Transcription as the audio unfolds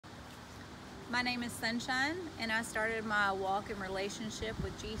My name is Sunshine, and I started my walk and relationship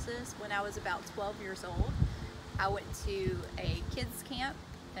with Jesus when I was about 12 years old. I went to a kids camp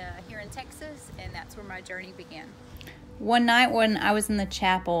here in Texas, and that's where my journey began. One night when I was in the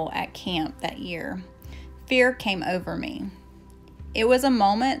chapel at camp that year, fear came over me. It was a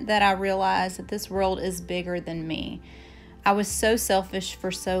moment that I realized that this world is bigger than me. I was so selfish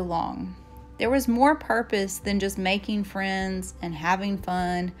for so long. There was more purpose than just making friends and having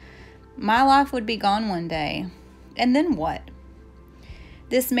fun. My life would be gone one day. And then what?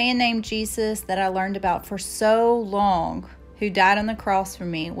 This man named Jesus that I learned about for so long, who died on the cross for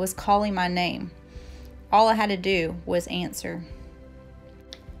me, was calling my name. All I had to do was answer.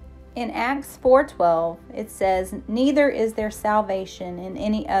 In Acts 4:12, it says, "Neither is there salvation in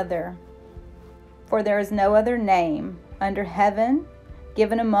any other, for there is no other name under heaven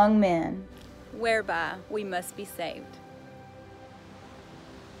given among men whereby we must be saved."